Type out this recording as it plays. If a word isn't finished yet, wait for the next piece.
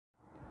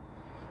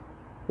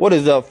What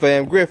is up,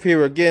 fam? Griff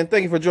here again.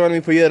 Thank you for joining me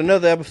for yet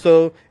another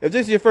episode. If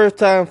this is your first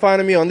time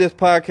finding me on this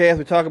podcast,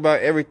 we talk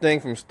about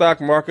everything from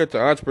stock market to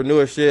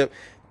entrepreneurship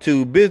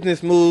to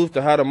business moves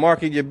to how to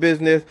market your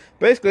business.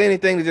 Basically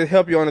anything to just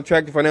help you on the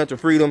track to financial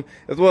freedom,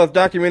 as well as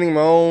documenting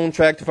my own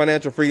track to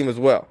financial freedom as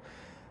well.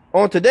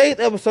 On today's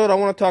episode, I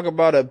want to talk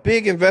about a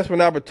big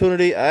investment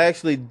opportunity. I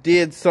actually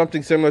did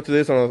something similar to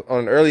this on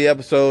an early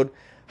episode,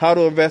 how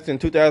to invest in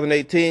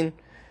 2018.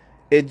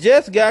 It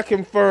just got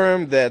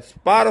confirmed that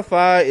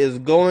Spotify is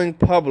going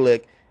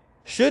public,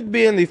 should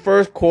be in the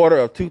first quarter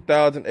of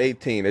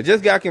 2018. It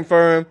just got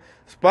confirmed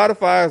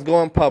Spotify is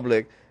going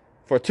public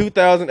for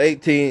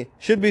 2018,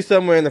 should be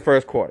somewhere in the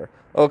first quarter.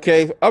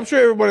 Okay, I'm sure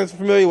everyone is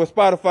familiar with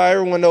Spotify.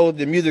 Everyone knows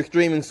the music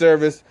streaming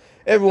service.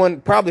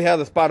 Everyone probably has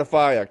a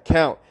Spotify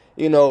account.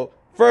 You know,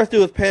 first it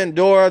was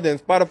Pandora, then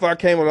Spotify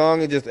came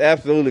along and just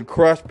absolutely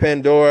crushed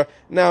Pandora.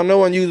 Now, no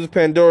one uses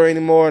Pandora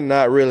anymore.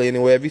 Not really,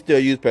 anyway. If you still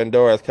use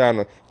Pandora, it's kind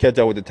of catch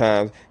up with the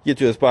times. Get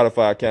you a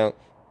Spotify account.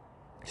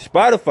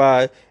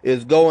 Spotify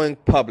is going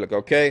public,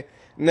 okay?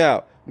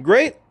 Now,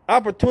 great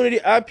opportunity.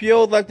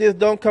 IPOs like this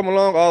don't come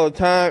along all the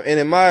time. And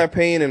in my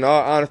opinion, in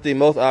all honesty,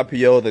 most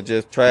IPOs are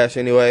just trash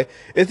anyway.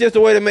 It's just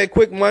a way to make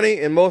quick money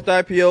in most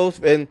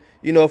IPOs. And,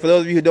 you know, for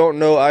those of you who don't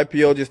know,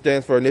 IPO just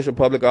stands for initial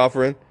public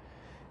offering.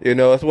 You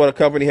know, it's what a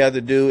company has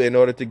to do in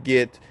order to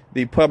get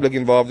the public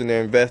involved in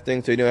their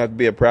investing, so you don't have to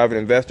be a private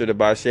investor to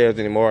buy shares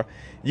anymore.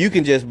 You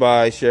can just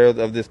buy shares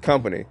of this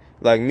company.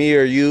 Like me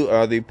or you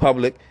or the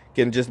public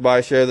can just buy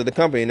shares of the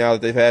company now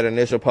that they've had an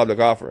initial public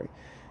offering.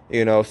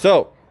 You know,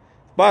 so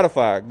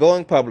Spotify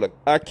going public.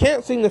 I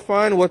can't seem to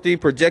find what the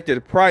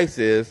projected price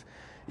is,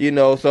 you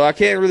know, so I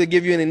can't really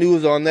give you any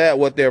news on that,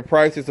 what their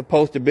price is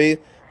supposed to be.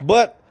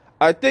 But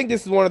I think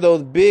this is one of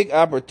those big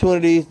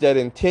opportunities that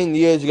in 10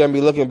 years you're going to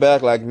be looking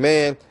back like,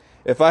 man,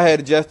 if I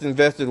had just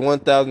invested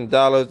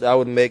 $1,000, I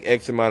would make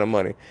X amount of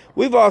money.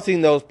 We've all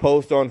seen those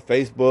posts on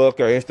Facebook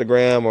or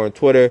Instagram or on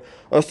Twitter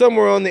or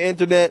somewhere on the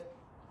internet.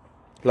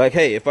 Like,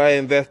 hey, if I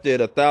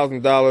invested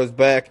 $1,000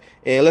 back,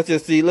 and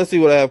let's see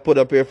what I have put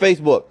up here.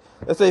 Facebook.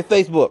 Let's say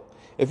Facebook.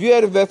 If you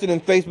had invested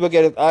in Facebook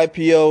at its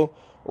IPO,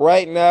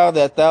 right now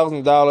that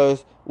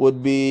 $1,000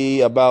 would be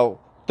about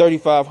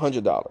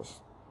 $3,500.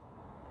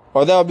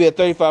 Or that would be a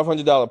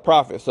 $3,500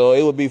 profit. So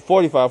it would be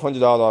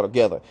 $4,500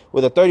 altogether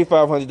with a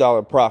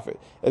 $3,500 profit.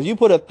 If you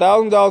put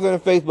 $1,000 in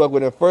Facebook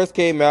when it first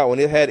came out, when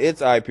it had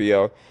its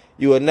IPO,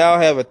 you would now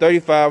have a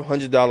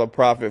 $3,500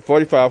 profit,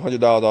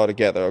 $4,500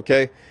 altogether,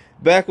 okay?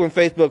 Back when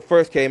Facebook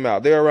first came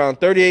out, they were around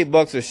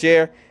 $38 a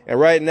share, and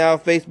right now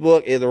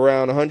Facebook is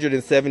around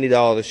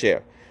 $170 a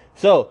share.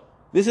 So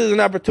this is an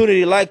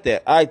opportunity like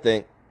that, I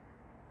think.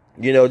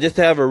 You know, just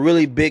to have a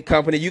really big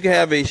company. You can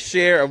have a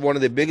share of one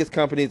of the biggest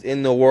companies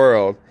in the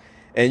world,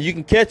 and you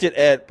can catch it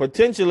at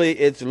potentially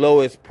its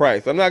lowest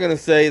price. I'm not going to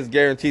say it's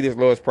guaranteed its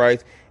lowest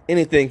price.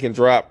 Anything can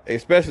drop,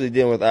 especially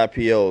dealing with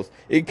IPOs.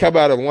 It can come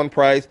out at one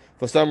price.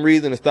 For some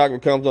reason, the stock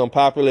becomes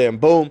unpopular, and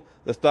boom,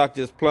 the stock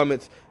just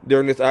plummets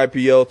during this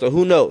IPO. So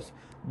who knows?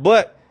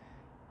 But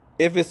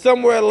if it's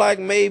somewhere like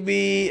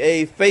maybe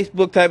a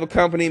Facebook type of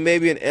company,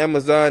 maybe an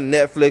Amazon,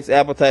 Netflix,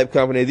 Apple type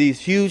company, these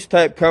huge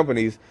type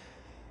companies,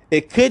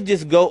 it could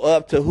just go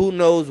up to who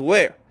knows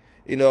where,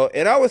 you know.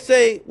 And I would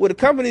say with the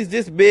companies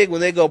this big,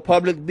 when they go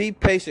public, be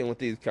patient with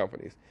these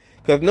companies.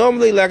 Because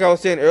normally, like I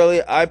was saying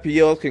earlier,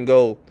 IPOs can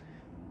go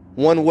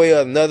one way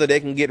or another. They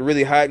can get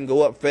really hot and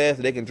go up fast,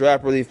 and they can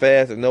drop really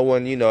fast. And no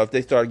one, you know, if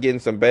they start getting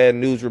some bad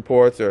news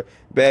reports or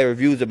bad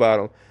reviews about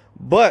them.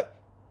 But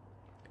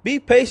be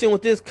patient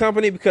with this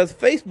company, because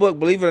Facebook,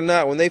 believe it or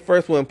not, when they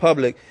first went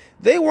public,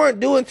 they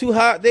weren't doing too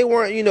hot. They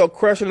weren't, you know,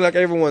 crushing like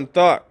everyone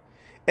thought.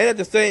 And at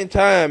the same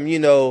time, you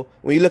know,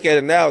 when you look at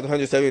it now, it's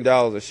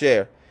 $170 a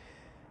share.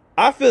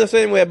 I feel the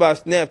same way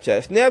about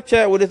Snapchat.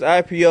 Snapchat, with its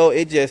IPO,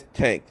 it just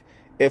tanked.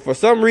 If for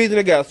some reason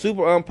it got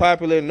super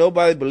unpopular,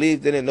 nobody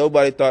believed in it,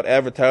 nobody thought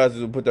advertisers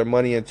would put their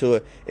money into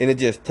it, and it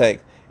just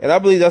tanked. And I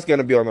believe that's going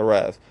to be on the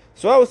rise.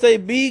 So I would say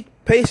be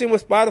patient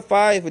with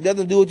Spotify. If it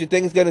doesn't do what you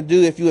think it's going to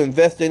do, if you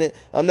invest in it,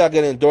 I'm not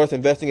going to endorse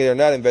investing in it or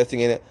not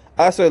investing in it.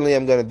 I certainly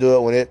am going to do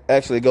it when it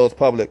actually goes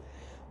public.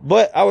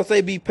 But I would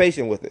say be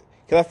patient with it.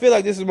 Because I feel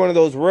like this is one of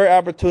those rare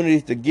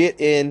opportunities to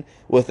get in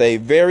with a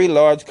very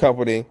large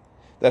company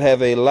that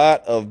have a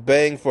lot of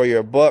bang for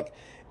your buck.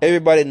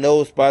 Everybody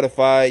knows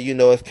Spotify. You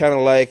know, it's kind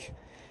of like,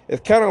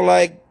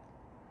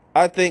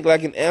 I think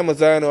like an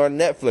Amazon or a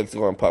Netflix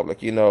going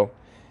public, you know.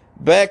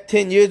 Back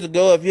 10 years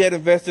ago, if you had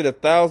invested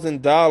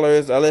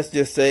 $1,000, let's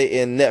just say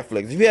in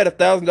Netflix. If you had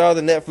 $1,000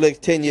 in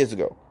Netflix 10 years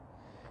ago,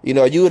 you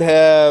know, you would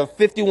have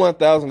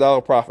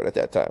 $51,000 profit at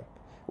that time.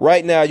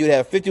 Right now, you'd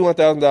have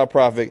 $51,000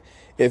 profit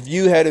if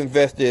you had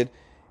invested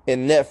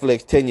in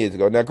Netflix 10 years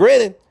ago. Now,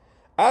 granted,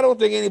 I don't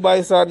think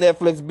anybody saw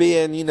Netflix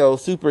being, you know,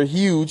 super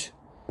huge,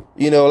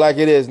 you know, like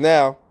it is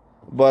now.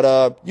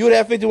 But you would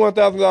have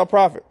 $51,000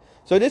 profit.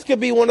 So this could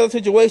be one of those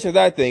situations,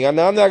 I think. I'm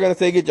not going to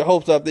say get your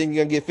hopes up thinking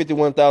you're going to get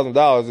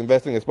 $51,000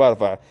 investing in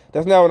Spotify.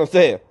 That's not what I'm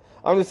saying.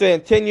 I'm just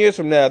saying 10 years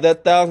from now,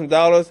 that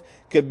 $1,000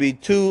 could be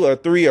 2 or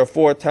 3 or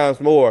 4 times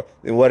more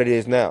than what it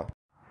is now.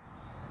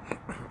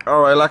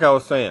 All right, like I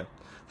was saying.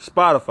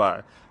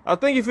 Spotify. I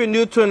think if you're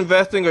new to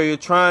investing or you're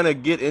trying to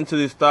get into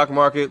the stock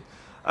market,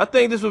 I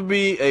think this would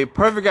be a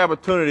perfect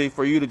opportunity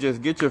for you to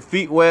just get your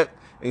feet wet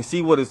and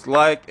see what it's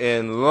like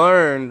and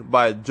learn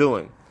by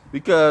doing.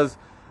 Because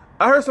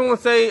I heard someone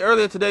say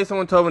earlier today,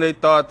 someone told me they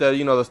thought that,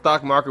 the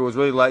stock market was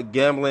really like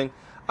gambling.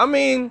 I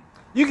mean,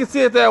 you can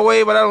see it that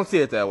way, but I don't see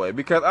it that way.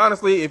 Because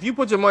honestly, if you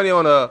put your money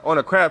on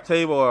a crap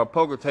table or a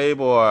poker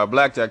table or a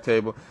blackjack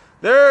table,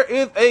 there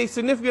is a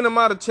significant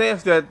amount of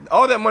chance that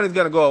all that money is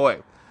going to go away.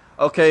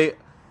 Okay,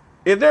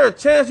 is there a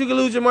chance you can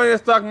lose your money in the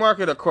stock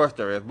market? Of course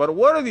there is. But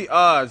what are the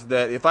odds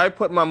that if I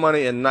put my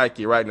money in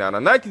Nike right now? Now,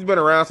 Nike's been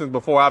around since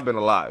before I've been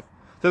alive.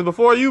 Since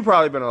before you've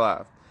probably been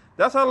alive.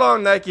 That's how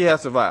long Nike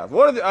has survived.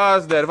 What are the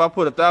odds that if I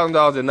put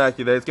 $1,000 in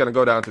Nike that it's going to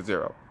go down to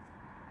zero?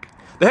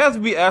 They have to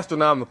be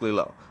astronomically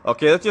low.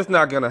 Okay, that's just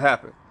not going to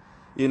happen.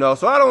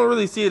 So I don't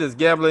really see it as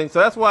gambling. So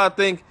that's why I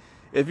think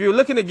if you're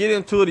looking to get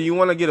into it and you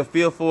want to get a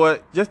feel for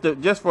it,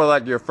 just for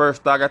like your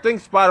first stock, I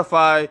think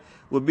Spotify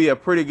would be a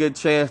pretty good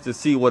chance to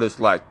see what it's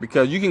like,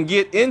 because you can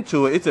get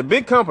into it. It's a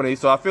big company,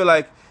 so I feel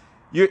like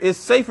it's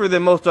safer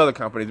than most other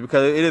companies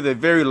because it is a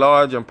very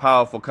large and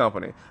powerful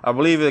company. I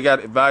believe it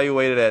got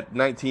evaluated at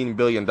 $19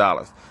 billion.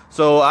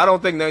 So I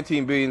don't think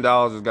 $19 billion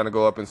is going to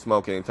go up in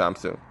smoke anytime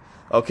soon.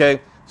 Okay?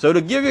 So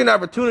to give you an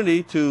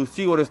opportunity to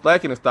see what it's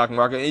like in the stock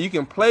market, and you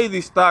can play the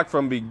stock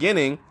from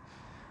beginning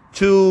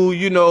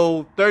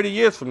to, 30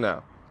 years from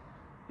now.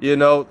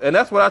 And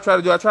that's what I try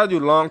to do. I try to do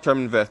long-term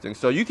investing.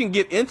 So you can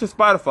get into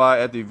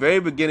Spotify at the very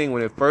beginning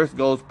when it first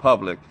goes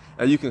public,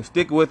 and you can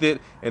stick with it,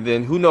 and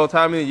then who knows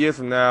how many years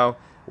from now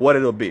what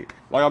it'll be.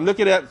 Like I'm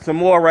looking at some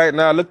more right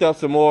now. I looked up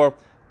some more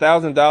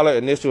 $1,000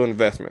 initial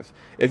investments.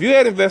 If you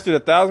had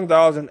invested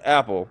 $1,000 in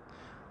Apple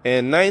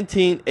in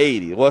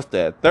 1980, what's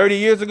that? 30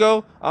 years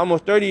ago?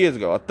 Almost 30 years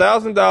ago.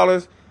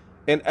 $1,000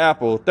 in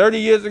Apple 30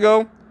 years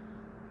ago,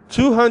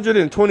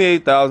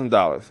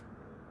 $228,000.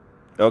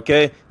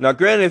 Okay. Now,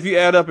 granted, if you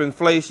add up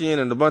inflation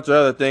and a bunch of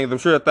other things, I'm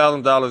sure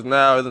 $1,000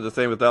 now isn't the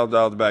same as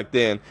 $1,000 back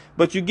then.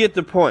 But you get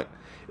the point.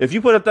 If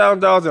you put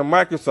 $1,000 in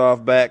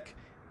Microsoft back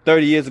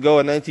 30 years ago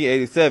in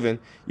 1987,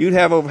 you'd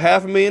have over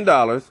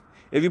 $500,000.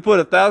 If you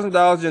put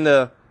 $1,000 in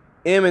the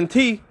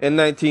M&T in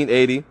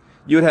 1980,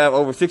 you'd have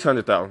over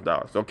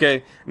 $600,000.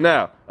 Okay.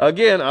 Now,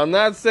 again, I'm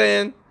not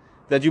saying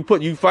that you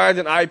find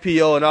an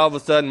IPO and all of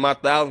a sudden my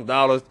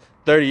 $1,000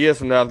 30 years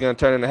from now is going to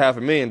turn into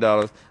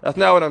 $500,000. That's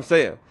not what I'm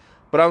saying.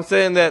 But I'm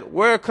saying that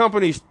where a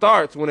company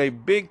starts, when a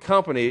big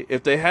company,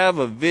 if they have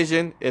a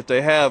vision, if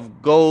they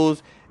have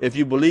goals, if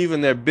you believe in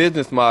their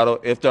business model,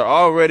 if they're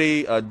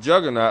already a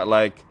juggernaut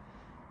like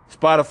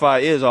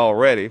Spotify is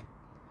already,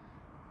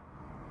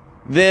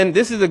 then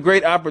this is a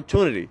great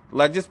opportunity.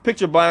 Like, just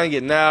picture buying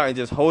it now and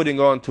just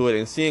holding on to it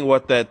and seeing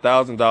what that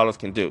 $1,000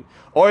 can do.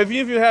 Or if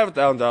you have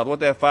 $1,000,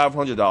 what that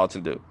 $500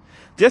 can do.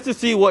 Just to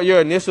see what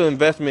your initial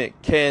investment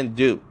can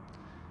do.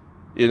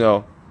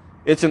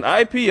 It's an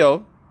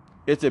IPO.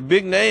 It's a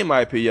big name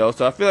IPO,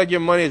 so I feel like your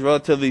money is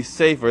relatively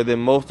safer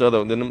than most other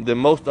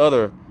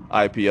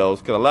IPOs.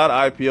 Because a lot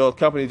of IPOs,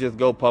 companies just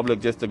go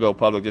public just to go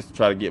public, just to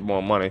try to get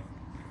more money.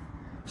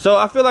 So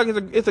I feel like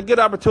it's a good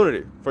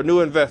opportunity for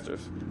new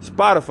investors.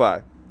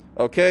 Spotify,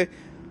 okay?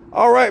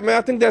 All right, man.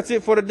 I think that's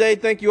it for today.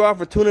 Thank you all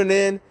for tuning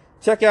in.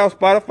 Check out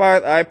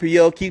Spotify's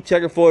IPO. Keep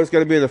checking for it. It's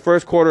going to be in the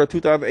first quarter of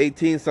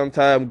 2018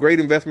 sometime. Great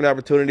investment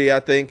opportunity, I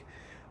think.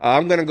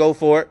 I'm going to go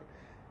for it.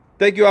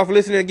 Thank you all for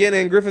listening again,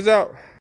 and Griff is out.